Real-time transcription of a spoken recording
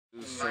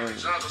Sometimes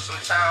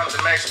it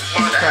makes me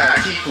wonder how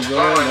I keep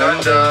going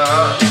under.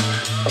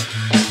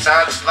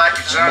 Sometimes it's like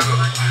a jungle.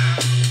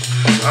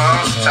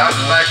 Sometimes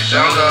it's like a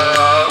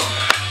jungle.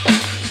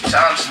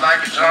 Sometimes it's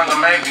like a jungle,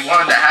 make me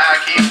wonder how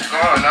I keep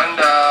going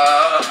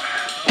under.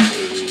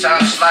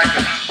 Sometimes it's like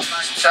a,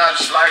 sometimes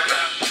it's like a,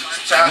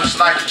 sometimes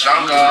it's like a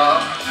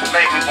jungle,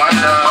 make me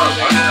wonder,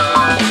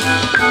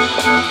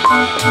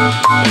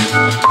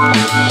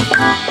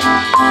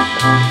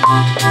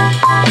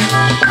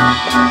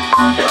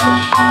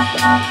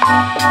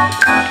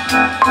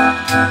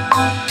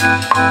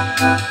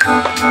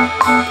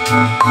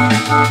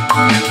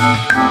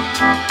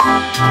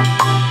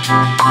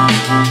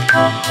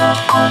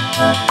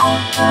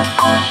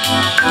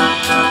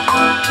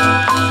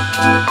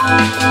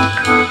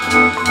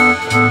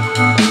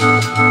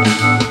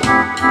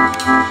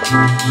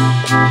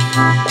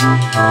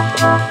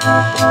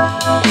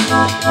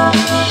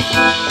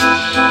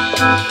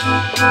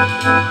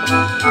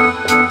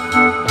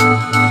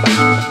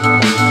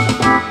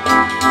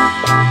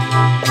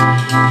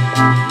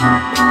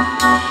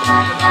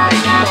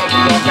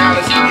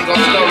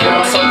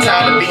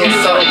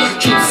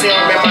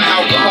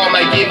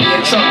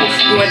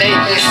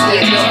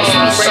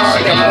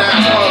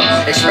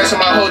 expressing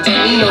my whole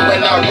demeanor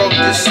when I wrote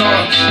this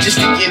song, just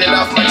to get it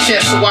off my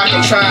chest so I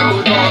can try and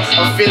move on.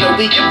 I'm feeling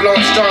weak and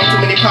blowing strong, too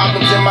many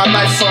problems in my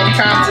life, so I'm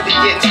constantly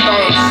getting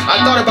stoned.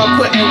 I thought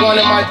about putting one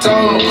in my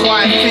dome, a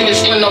quiet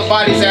finish when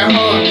nobody's at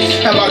home.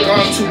 Have I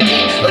gone too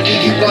deep, or do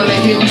you wanna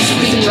hear me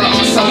speak? Drop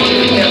on something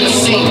you never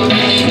seen.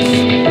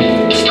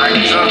 It's like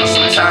a jungle,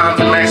 sometimes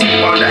it makes me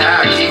wonder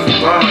how I keep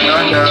going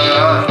under.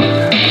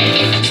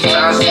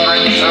 Sometimes it's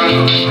like a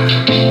jungle.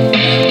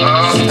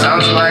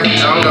 Sometimes it's like a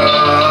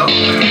jungle.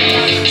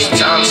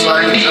 Sometimes it's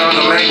like a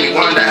jungle, make me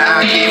wonder how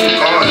I keep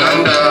going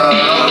under.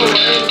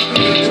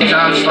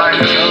 Sometimes it's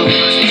like a jungle,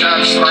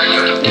 sometimes it's like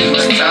a,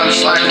 sometimes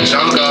it's like a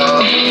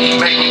jungle,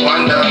 make me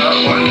wonder,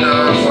 wonder.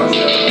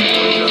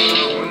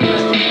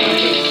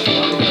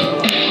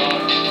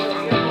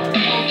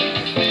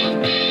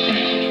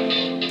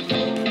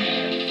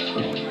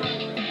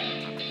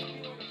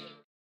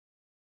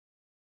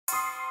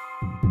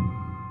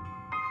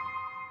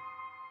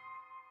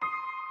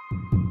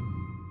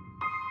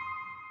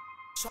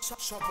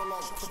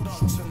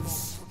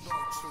 Productions.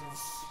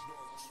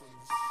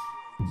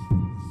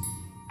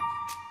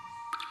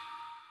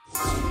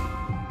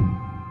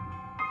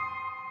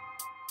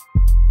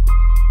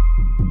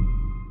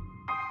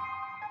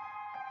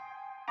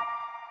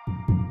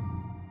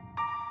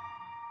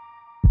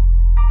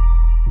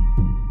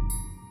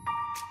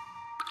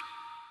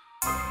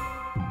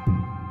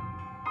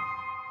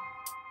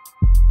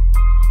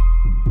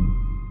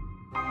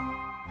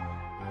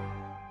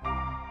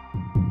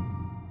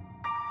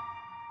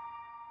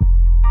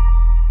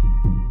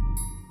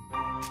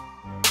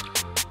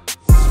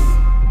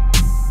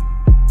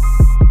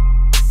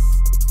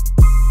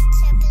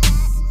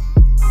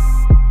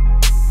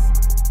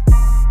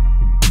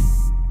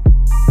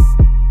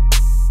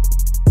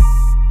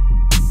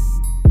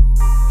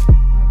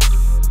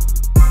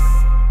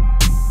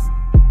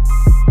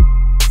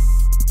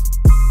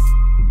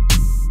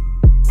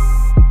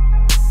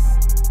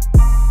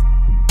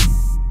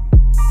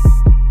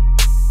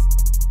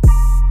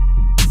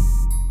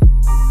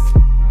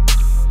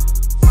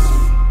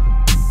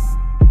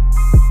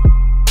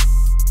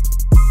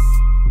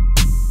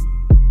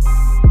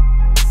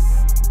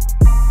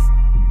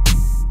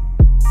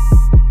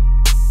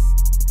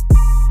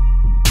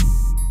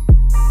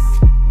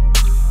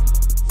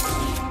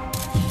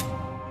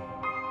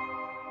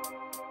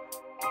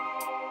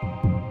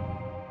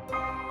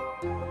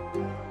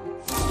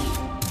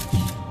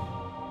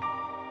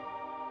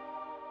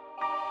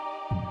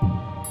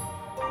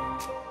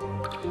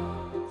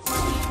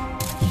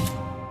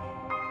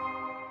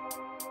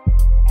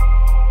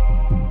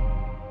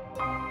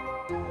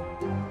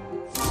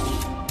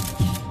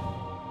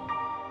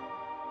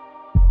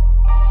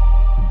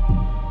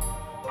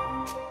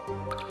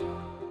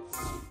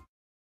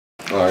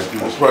 Alright,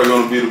 it's probably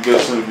going to be the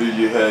best interview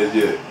you had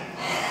yet.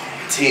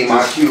 Team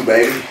IQ,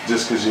 baby.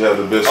 Just because you have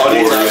the best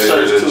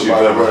coordinator that you've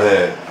ever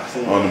had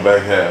on the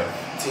back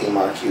half. Team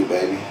IQ,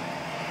 baby.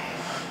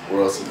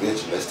 World's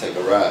Adventure, let's take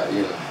a ride,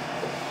 you know.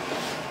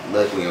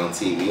 Luckily on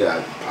TV,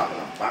 I popping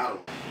a bottle.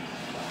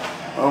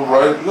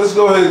 Alright, let's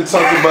go ahead and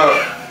talk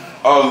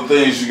about all the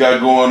things you got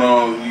going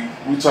on.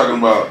 We talking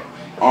about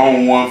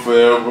On One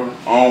Forever,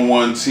 On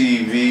One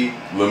TV,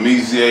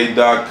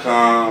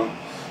 LaMeazyA.com,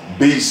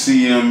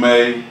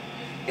 BCMA.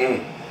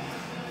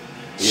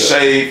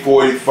 Shade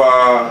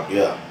 45.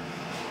 Yeah.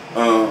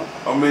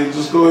 I mean,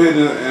 just go ahead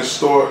and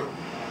start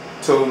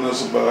telling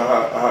us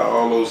about how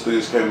all those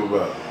things came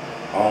about.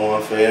 On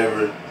One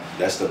Forever,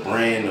 that's the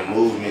brand, the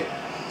movement.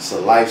 It's a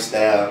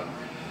lifestyle.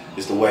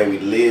 It's the way we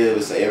live.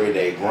 It's the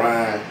everyday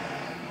grind.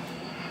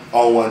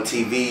 On One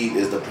TV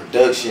is the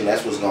production.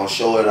 That's what's gonna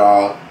show it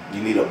all.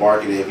 You need a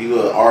marketer. If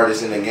you're an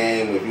artist in the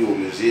game, if you're a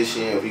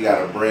musician, if you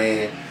got a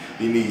brand,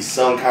 you need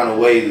some kind of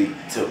way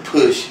to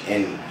push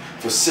and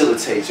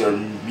facilitate your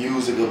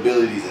music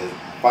abilities and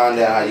find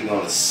out how you're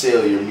gonna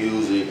sell your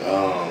music,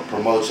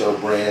 promote your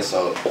brand.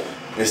 So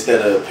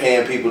instead of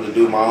paying people to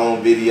do my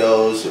own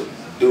videos, or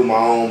do my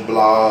own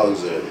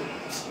blogs, or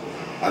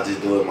I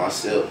just do it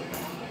myself.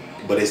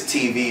 But it's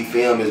TV,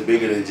 film is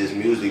bigger than just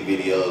music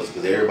videos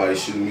because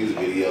everybody's shooting music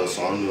videos.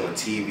 So I'm doing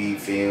TV,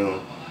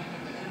 film,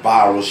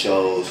 viral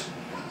shows,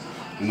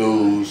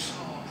 news,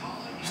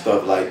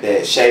 stuff like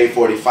that. Shade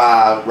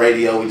 45,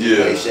 radio, we just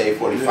made Shade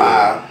 45.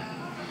 Yeah.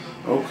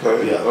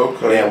 Okay, yeah.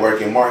 okay.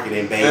 Networking,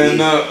 marketing,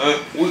 baby.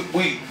 And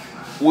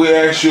we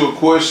asked you a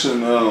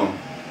question.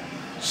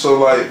 So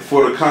like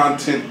for the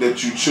content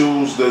that you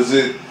choose, does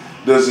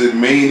it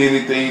mean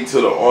anything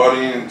to the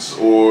audience,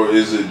 or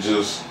is it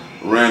just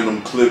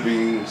random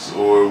clippings,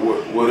 or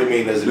what do you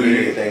mean? Does it mean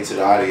anything to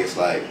the audience?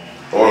 Like,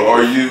 or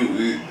are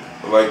you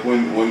like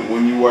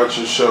when you watch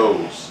your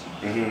shows?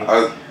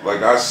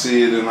 I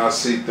see it and I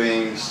see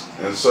things,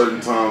 and certain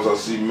times I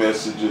see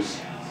messages.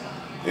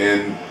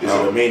 And is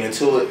there a meaning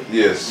to it?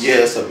 Yes. Yeah,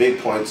 it's a big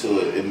point to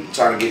it, and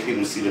trying to get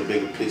people to see the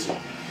bigger picture.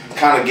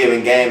 Kind of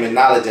giving game and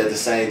knowledge at the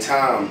same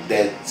time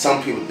that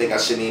some people think I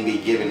shouldn't even be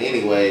giving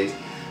anyways.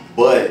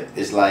 But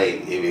it's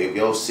like if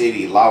your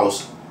city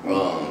lost,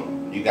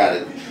 you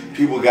gotta.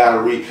 People gotta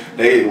read.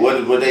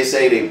 What they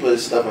say, they put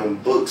stuff in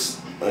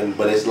books,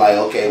 but it's like,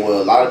 okay,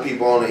 well, a lot of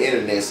people on the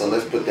internet, so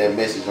let's put that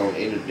message on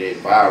the internet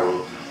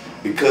viral,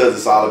 because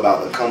it's all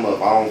about the come up.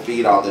 I don't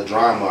feed all the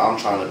drama. I'm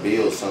trying to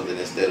build something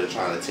instead of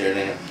trying to tear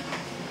down.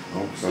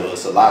 Okay. So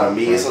it's a lot of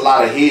me. It's a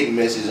lot of hidden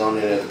messages on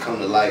there that come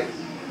to light.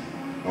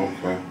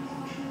 Okay.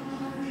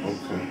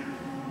 Okay.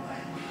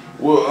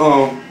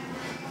 Well,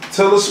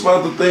 tell us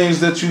about the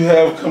things that you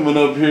have coming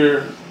up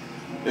here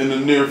in the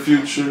near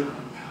future.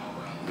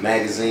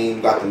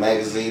 Magazine, got the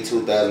magazine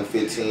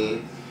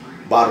 2015,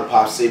 Bottle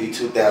Pop City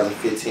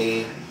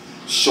 2015,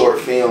 short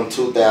film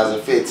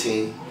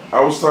 2015.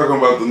 I was talking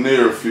about the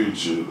near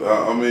future.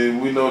 I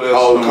mean, we know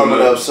that's coming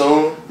up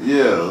soon.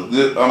 Yeah.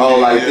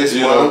 This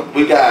month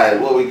we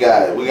got what we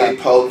got. We got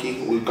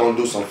Pokey. We're gonna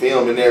do some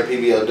film in there.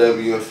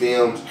 PBLW and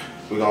films.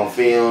 We're gonna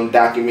film,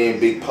 document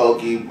Big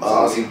Pokey,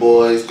 Aussie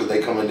boys, because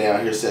they coming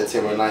down here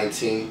September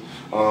 19th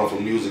for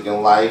Music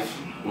and Life.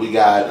 We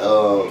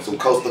got some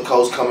Coast to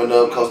Coast coming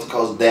up, Coast to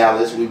Coast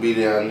Dallas, we be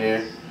down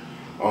there.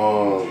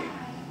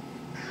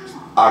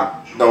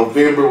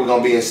 November, we're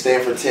going to be in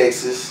Stanford,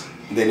 Texas.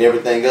 Then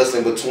everything else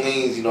in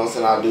between, you know what I'm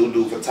saying, I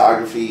do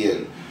photography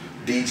and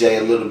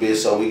DJ a little bit.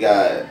 So I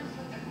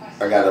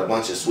got a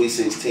bunch of Sweet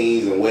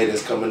 16s and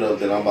weddings coming up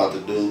that I'm about to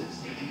do.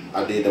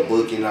 I did the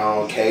booking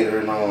on,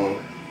 catering on,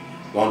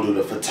 going to do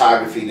the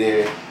photography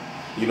there.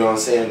 You know what I'm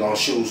saying, going to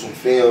shoot some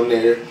film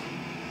there.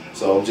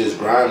 So I'm just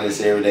grinding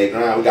this everyday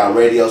grind. We got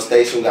radio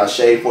station, we got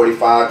Shade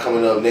 45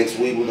 coming up next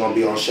week. We're gonna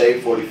be on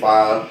Shade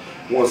 45.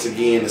 Once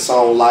again, the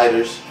song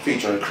Lighters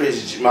featuring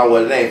Chris G. Well,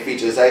 it ain't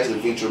featuring, it's actually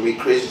featuring me,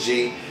 Chris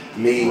G,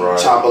 me,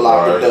 Chopper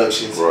Lock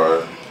Productions.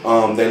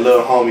 They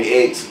little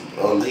homie X,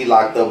 he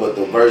locked up, but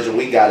the version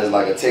we got is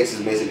like a Texas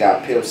mix. It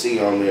got Pimp C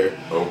on there.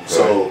 Okay.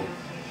 So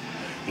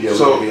yeah, we're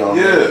gonna be on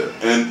there.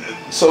 And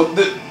so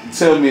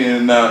tell me,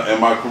 now,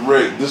 am I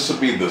correct? This will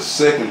be the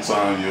second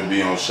time you'll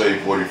be on Shade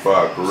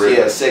 45, correct?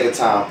 Yeah, second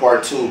time,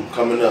 part 2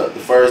 coming up.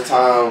 The first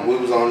time we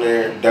was on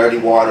there, Dirty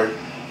Water.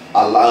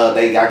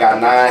 I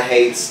got 9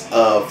 hates,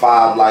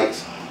 5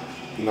 likes.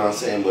 You know what I'm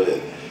saying? But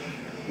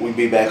we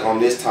be back on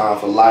this time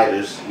for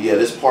Lighters. Yeah,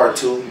 this part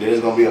 2. Then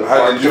it's gonna be a part 3.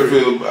 How did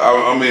you feel?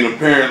 I mean,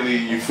 apparently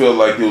you feel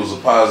like it was a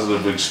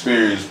positive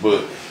experience,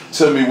 but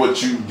tell me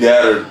what you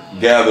gathered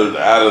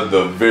out of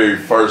the very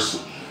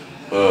first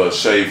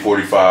Shade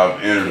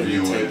 45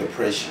 interview. Can you take the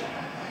pressure?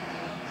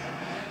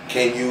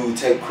 Can you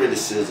take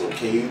criticism?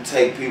 Can you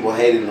take people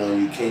hating on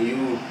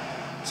you?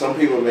 Some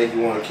people make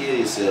you want to kill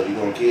yourself. You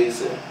gonna kill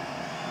yourself?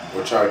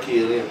 Or try to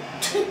kill them?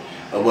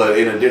 But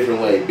in a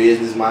different way.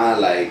 Business mind,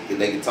 like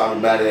they can talk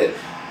about it.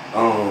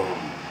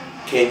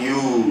 Can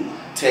you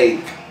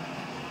take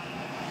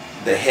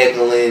the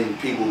heckling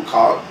people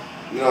caught?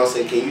 You know what I'm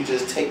saying? Can you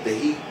just take the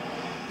heat?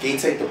 Can you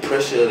take the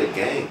pressure of the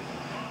game?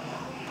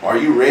 Are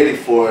you ready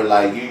for it?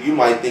 Like you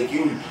might think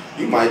you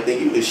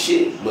the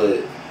shit,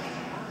 but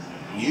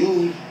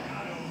you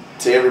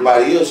to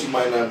everybody else you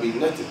might not be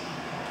nothing.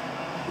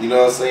 You know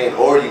what I'm saying?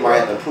 Or you might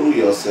have to prove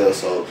yourself.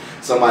 So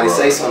somebody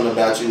say something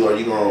about you, or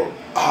you gonna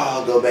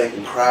go back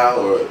and cry,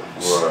 or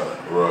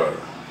right.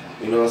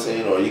 You know what I'm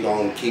saying? Or you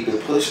gonna keep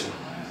it pushing.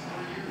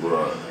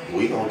 Right.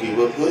 We gonna keep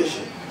it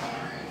pushing.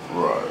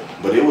 Right.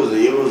 But it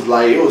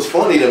was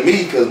funny to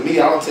me, because I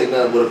don't take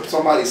nothing. But if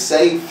somebody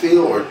say,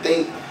 feel, or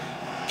think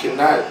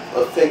cannot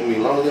affect me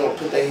as long as they don't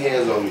put their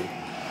hands on me.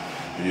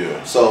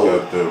 Yeah. So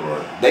got that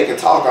right. They can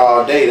talk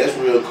all day. That's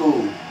real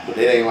cool. But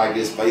it ain't like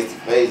this face to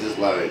face. It's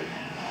like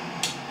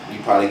you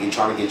probably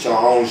trying to get your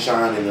own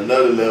shine in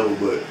another level.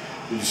 But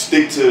you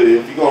stick to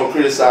it. If you're gonna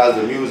criticize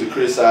the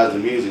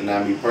music.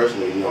 Not me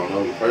personally. You don't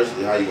know me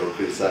personally. How you gonna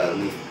criticize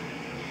me?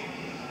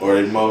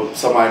 Or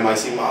somebody might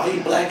say, "Oh, he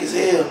black as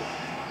hell."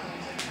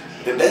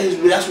 And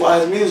that's why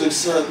his music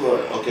sucks.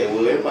 Okay,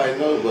 well everybody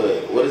knows,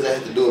 but what does that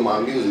have to do with my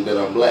music that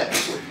I'm black?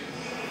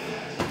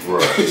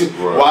 Right.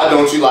 Why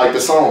don't you like the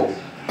song?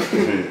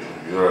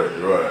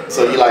 Right.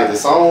 So you like the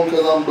song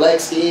because I'm black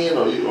skinned,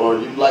 or you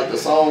like the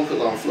song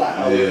because I'm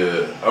fly?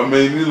 Yeah, I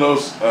mean, you know,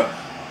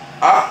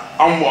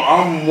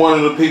 I'm one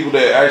of the people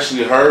that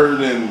actually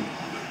heard in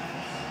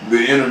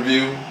the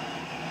interview,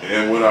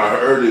 and when I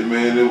heard it,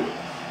 man,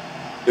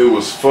 it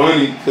was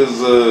funny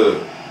because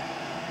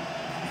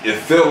it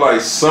felt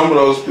like some of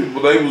those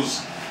people they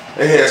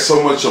had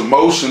so much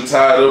emotion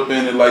tied up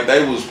in it, like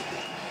they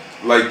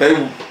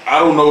I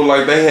don't know,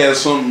 like they had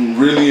something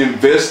really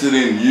invested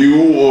in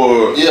you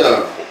or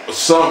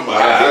something.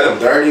 I did them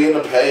dirty in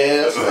the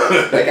past.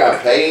 Or they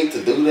got paid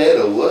to do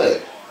that or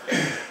what?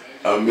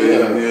 I mean,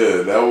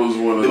 yeah, that was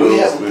one of those things. Did we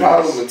have a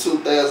problem in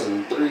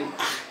 2003?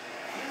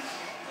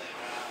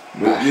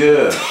 But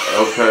yeah,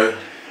 okay.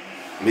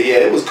 But yeah,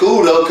 it was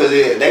cool though because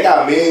they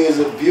got millions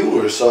of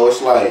viewers, so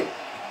it's like,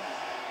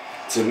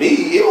 to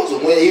me, it was a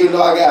win. Even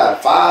though I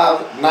got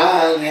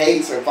 9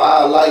 hates and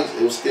 5 likes,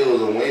 it still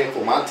was a win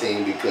for my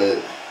team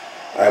because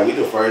we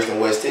the first in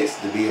West Texas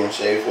to be on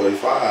Shade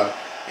 45,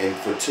 and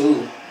for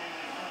 2,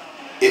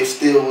 it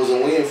still was a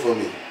win for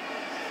me.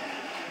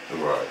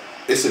 Right.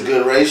 It's a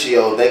good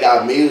ratio. They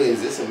got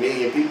millions. It's 1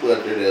 million people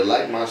out there that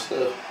like my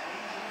stuff.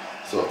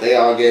 So if they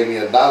all gave me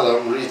 $1,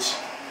 I'm rich.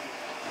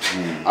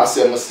 I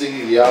sell my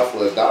CD to y'all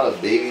for $1,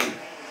 baby.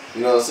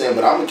 You know what I'm saying?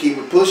 But I'm gonna keep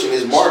it pushing.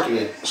 It's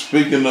marketing.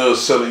 Speaking of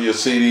selling your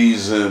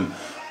CDs and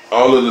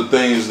all of the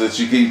things that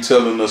you keep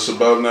telling us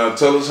about now,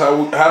 tell us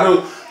how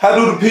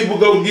do the people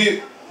go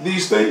get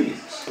these things?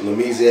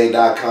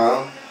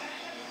 LaMeazyA.com.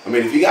 I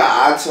mean, if you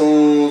got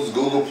iTunes,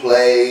 Google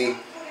Play,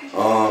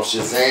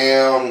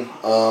 Shazam,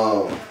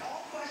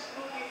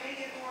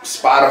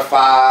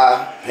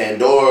 Spotify,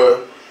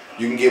 Pandora,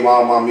 you can get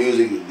all my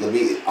music.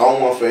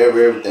 On One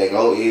Forever Everything.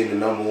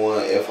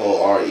 ON1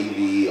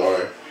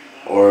 FOREVER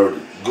or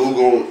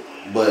Google,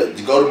 but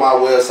go to my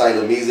website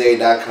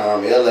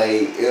LaMeazyA.com,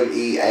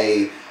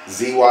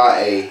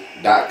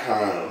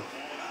 LaMeazyA.com,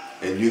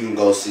 and you can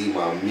go see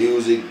my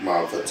music,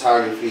 my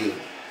photography.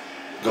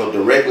 Go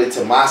directly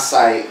to my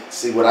site,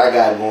 see what I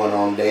got going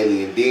on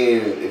daily, and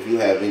then if you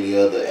have any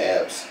other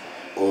apps,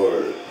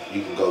 or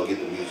you can go get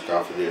the music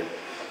off of there.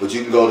 But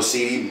you can go to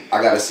CD.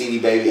 I got a CD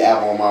Baby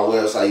app on my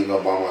website. You can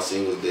go buy my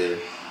singles there.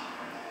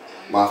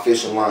 My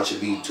official launch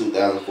should be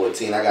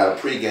 2014. I got a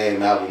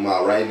pregame album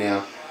out right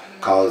now.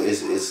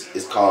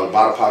 It's called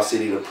Bottle Pop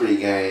City the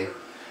Pregame,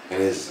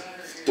 and it's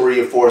 3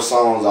 or 4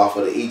 songs off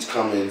of the each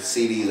coming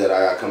CDs that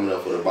I got coming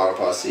up for the Bottle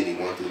Pop City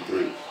 1 through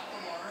 3.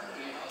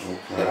 Okay.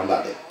 And I'm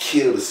about to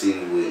kill the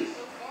city with,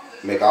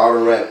 make all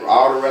the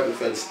rappers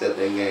fans step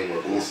their game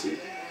up. We'll see.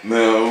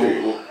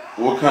 Now,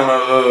 what kind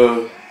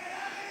of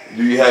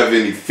do you have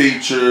any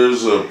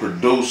features or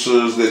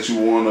producers that you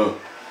wanna?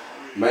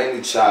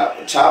 Mainly Chop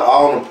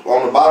on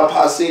the Bottle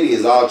Pop City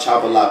is all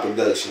Chop a Lot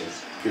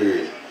Productions.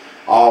 Period.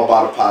 All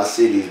Bottle Pop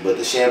Cities, but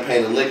the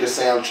Champagne and Liquor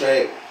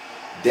soundtrack,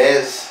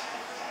 that's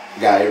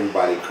got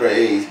everybody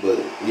crazed. But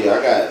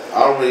yeah, I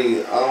don't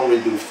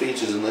really do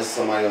features unless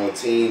somebody on the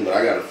team. But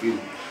I got a few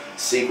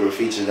secret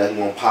features that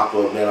won't pop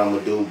up that I'm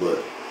gonna do.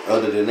 But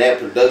other than that,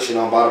 production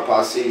on Bottle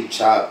Pop City,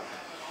 Chop,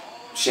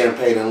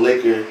 Champagne and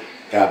Liquor,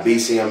 got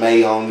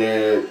BCMA on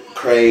there,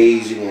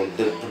 Craze. You know,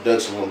 the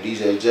production from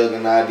DJ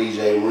Juggernaut,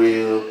 DJ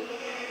Real,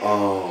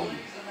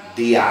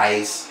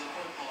 D-Ice.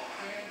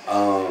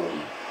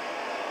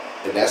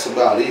 And that's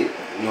about it. You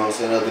know what I'm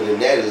saying? Other than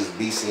that is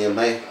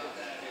BCMA.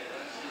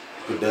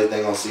 They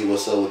gonna see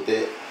what's up with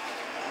that.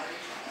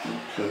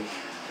 Okay.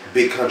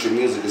 Big Country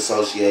Music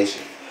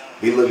Association.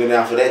 Be looking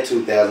out for that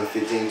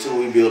 2015 too.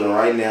 We building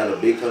right now the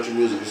Big Country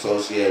Music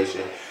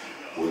Association.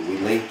 We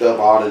linked up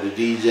all of the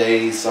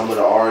DJs, some of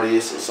the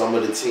artists, some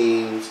of the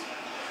teams.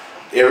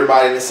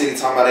 Everybody in the city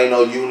talking about ain't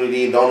no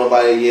unity, don't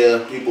nobody,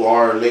 people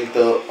are linked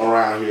up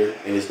around here.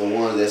 And it's the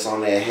ones that's on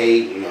that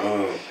hate and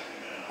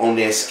on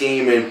their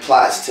scheming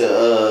plots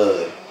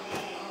to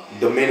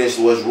diminish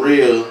what's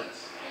real.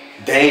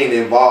 They ain't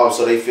involved,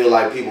 so they feel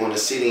like people in the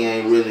city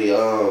ain't really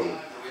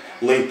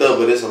linked up.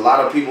 But there's a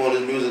lot of people in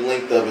this music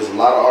linked up. There's a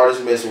lot of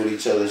artists messing with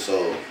each other,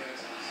 so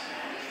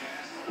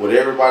what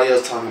everybody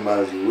else talking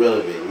about is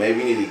irrelevant. Maybe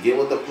you need to get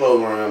with the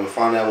program and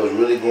find out what's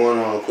really going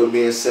on. Quit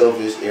being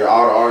selfish.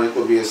 All the artists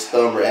quit being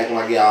stubborn, acting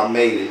like y'all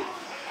made it,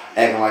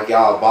 acting like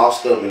y'all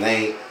bossed up and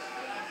ain't,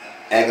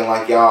 acting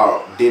like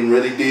y'all didn't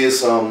really did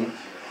something,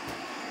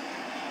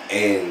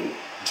 and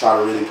try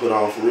to really put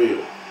on for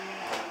real.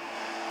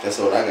 That's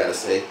what I gotta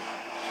say.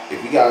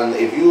 If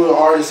you an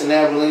artist in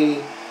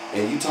Abilene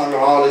and you talking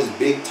all this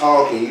big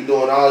talk and you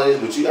doing all this,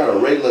 but you got a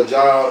regular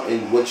job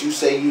and what you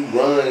say you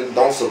run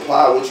don't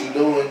supply what you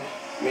doing,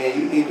 man,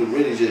 you need to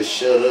really just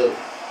shut up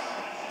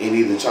and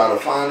either try to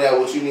find out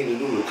what you need to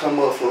do to come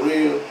up for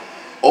real,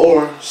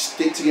 or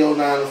stick to your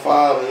 9 to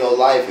 5 in your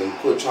life and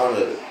quit trying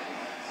to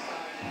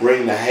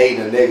bring the hate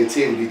and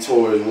negativity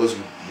towards what's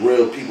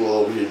real people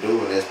over here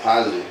doing that's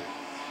positive.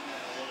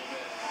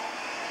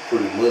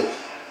 Pretty much.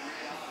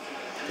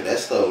 Cause that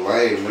stuff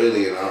lame,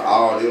 really, and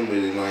all them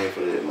really lame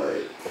for that.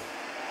 Like,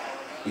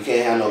 you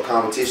can't have no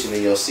competition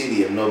in your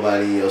city if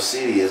nobody in your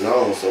city is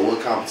on. So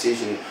what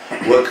competition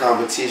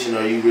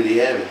are you really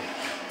having?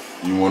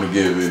 You want to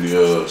give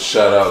any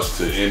shout outs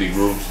to any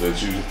groups that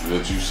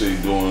you see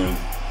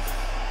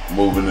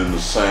moving in the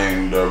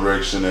same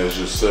direction as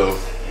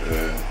yourself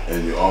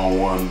and your own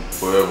one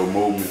forever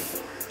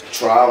movement?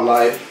 Tribe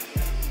Life.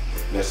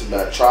 That's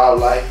about Tribe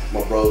Life.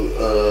 My bro,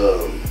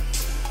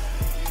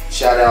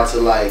 shout out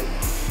to like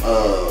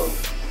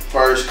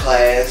First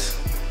Class.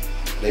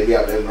 They be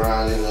out there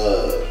grinding,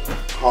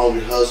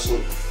 Hungry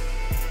Hustle.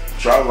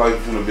 Tribe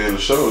Life gonna be in the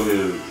show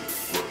here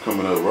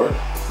coming up, right?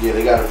 Yeah,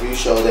 they got a few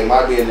shows. They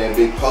might be in that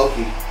big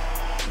Pokey,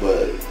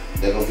 but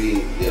they're gonna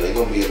be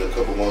in a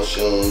couple more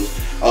shows.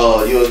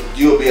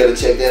 You'll be able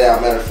to check that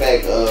out. Matter of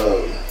fact,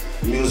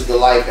 Music of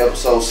Life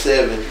episode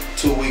 7,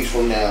 2 weeks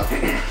from now,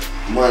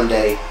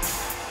 Monday,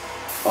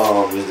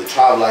 is the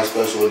Tribe Life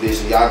special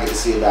edition. Y'all get to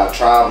see about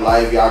Tribe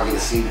Life. Y'all get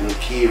to see who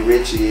Kid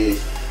Rich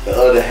is, the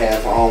other half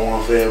of On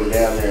One Forever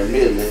down there in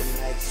Midland.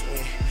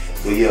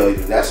 But yo,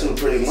 that's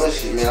pretty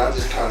much it, man. I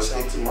just kind of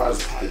stick to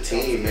the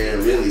team, man,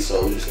 really,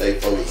 so we just stay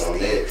focused on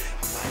that.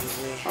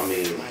 I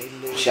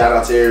mean, shout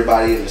out to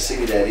everybody in the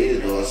city that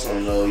is doing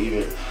something, though.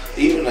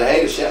 Even the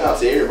haters, shout out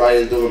to everybody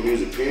that's doing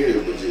music,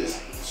 period, but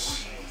just,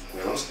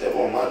 man, don't step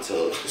on my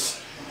toes.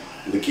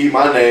 To keep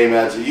my name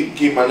out you can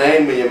keep my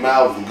name in your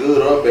mouth for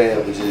good or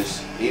bad, but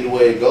just either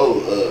way it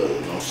goes.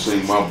 Don't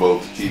sink my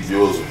boat to keep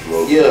yours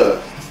afloat. Yeah,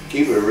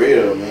 keep it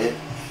real, man.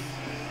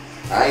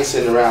 I ain't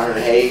sitting around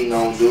here hating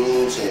on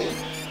dudes, and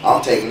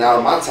I'm taking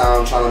out my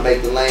time trying to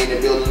make the lane and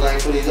build the lane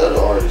for these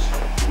other artists.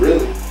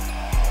 Really.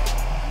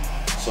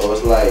 So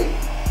it's like,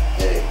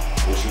 hey,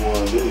 what you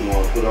want to do? You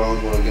want to put on?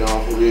 You want to get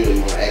on for real? You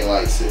want to act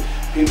like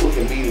people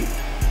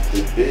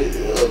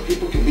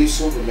can be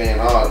Superman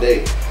all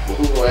day, but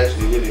who gonna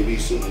actually really be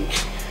Superman?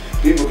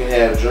 People can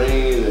have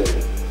dreams and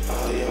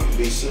yeah, I'm gonna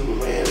be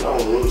Superman. I'm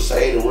gonna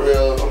save the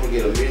world. I'm gonna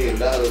get $1 million.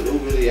 Who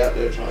really out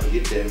there trying to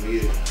get that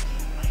million?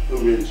 Who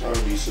really trying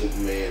to be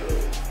Superman?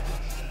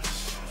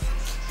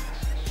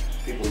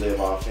 People live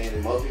off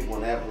fantasy. Most people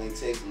in Abilene,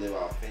 Texas live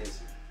off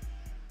fantasy.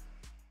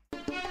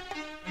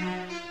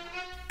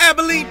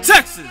 Abilene,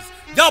 Texas,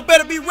 y'all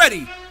better be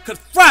ready, cause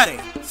Friday,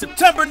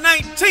 September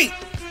 19th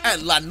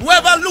at La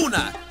Nueva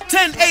Luna,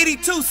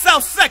 1082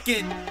 South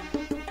 2nd,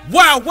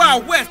 Wild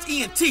Wild West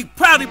ENT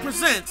proudly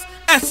presents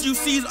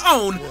SUC's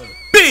own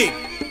Big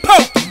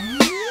Pokey.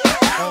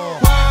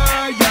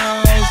 Why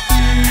y'all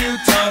still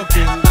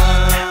talking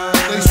loud?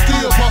 They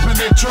still bumping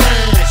their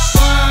trash.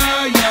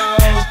 Why y'all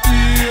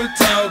still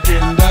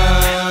talking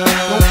loud?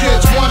 Don't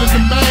catch one of the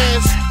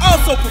mans.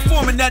 Also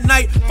performing that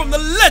night from the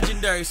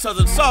legendary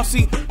Southern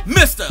Saucy,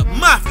 Mr.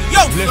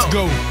 Mafioso. Let's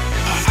go. An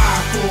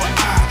eye for an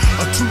eye,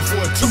 a tooth for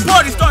a tooth. The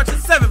party starts at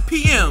 7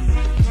 p.m.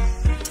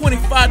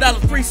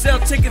 $25 free sale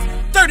tickets,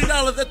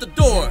 $30 at the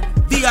door.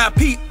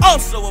 VIP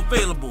also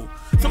available.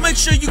 So make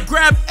sure you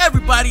grab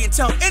everybody and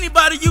tell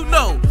anybody you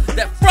know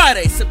that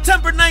Friday,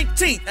 September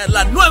 19th at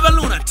La Nueva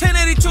Luna,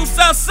 1082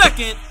 South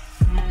 2nd,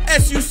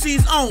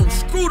 SUC's own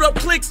Screwed Up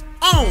Click's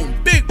own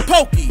Big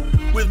Pokey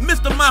with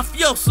Mr.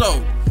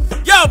 Mafioso.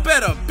 Y'all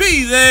better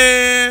be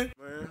there.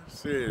 Man,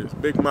 serious.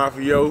 Big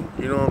Mafio,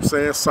 you know what I'm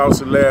saying?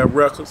 Saucy Lab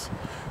Records.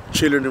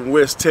 Chilling in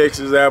West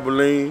Texas,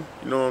 Abilene,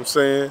 you know what I'm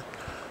saying?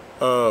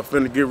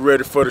 Finna get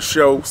ready for the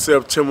show,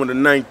 September the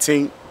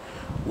 19th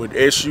with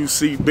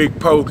SUC Big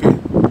Pokey.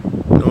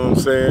 You know what I'm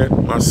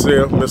saying?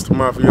 Myself, Mr.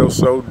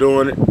 Mafioso,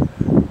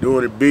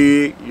 doing it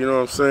big, you know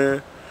what I'm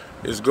saying?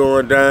 It's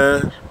going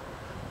down,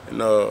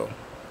 and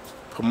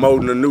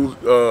promoting a new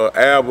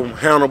album,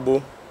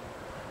 Hannibal,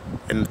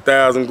 and the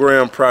 1,000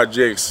 gram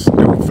projects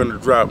that we finna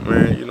drop,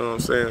 man, you know what I'm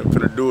saying?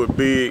 Finna do it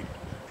big,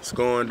 it's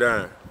going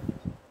down.